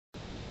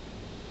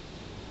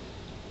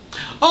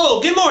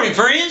Oh, good morning,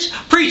 friends.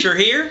 Preacher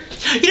here.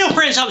 You know,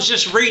 friends, I was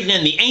just reading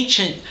in the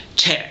ancient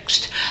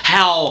text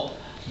how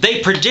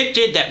they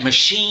predicted that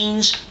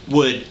machines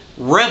would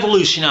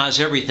revolutionize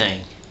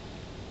everything.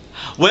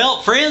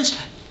 Well, friends,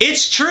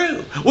 it's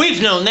true.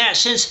 We've known that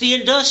since the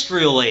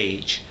industrial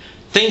age.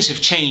 Things have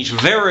changed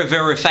very,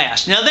 very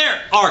fast. Now,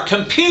 there are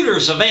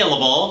computers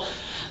available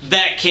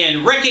that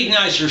can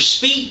recognize your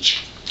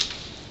speech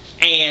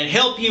and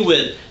help you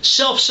with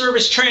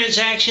self-service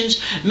transactions,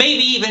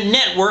 maybe even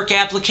network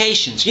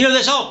applications. You know,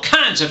 there's all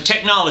kinds of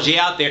technology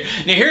out there.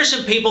 Now, here's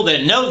some people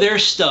that know their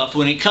stuff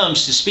when it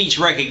comes to speech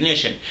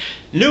recognition.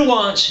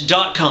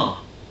 Nuance.com.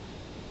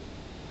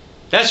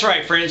 That's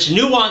right, friends,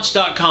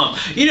 Nuance.com.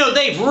 You know,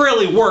 they've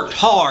really worked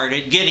hard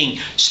at getting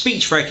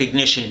speech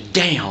recognition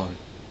down,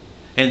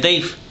 and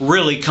they've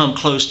really come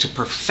close to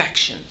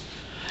perfection.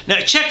 Now,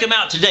 check them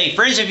out today,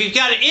 friends. If you've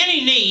got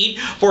any need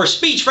for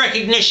speech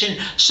recognition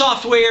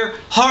software,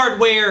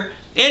 hardware,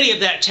 any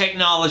of that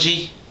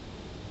technology,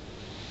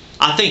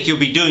 I think you'll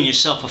be doing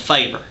yourself a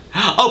favor.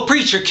 Oh,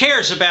 Preacher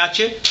cares about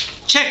you.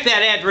 Check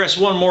that address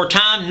one more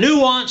time,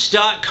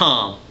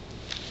 Nuance.com.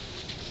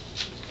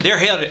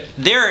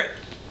 They're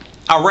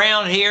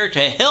around here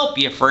to help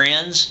you,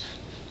 friends.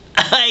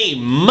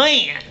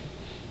 Amen.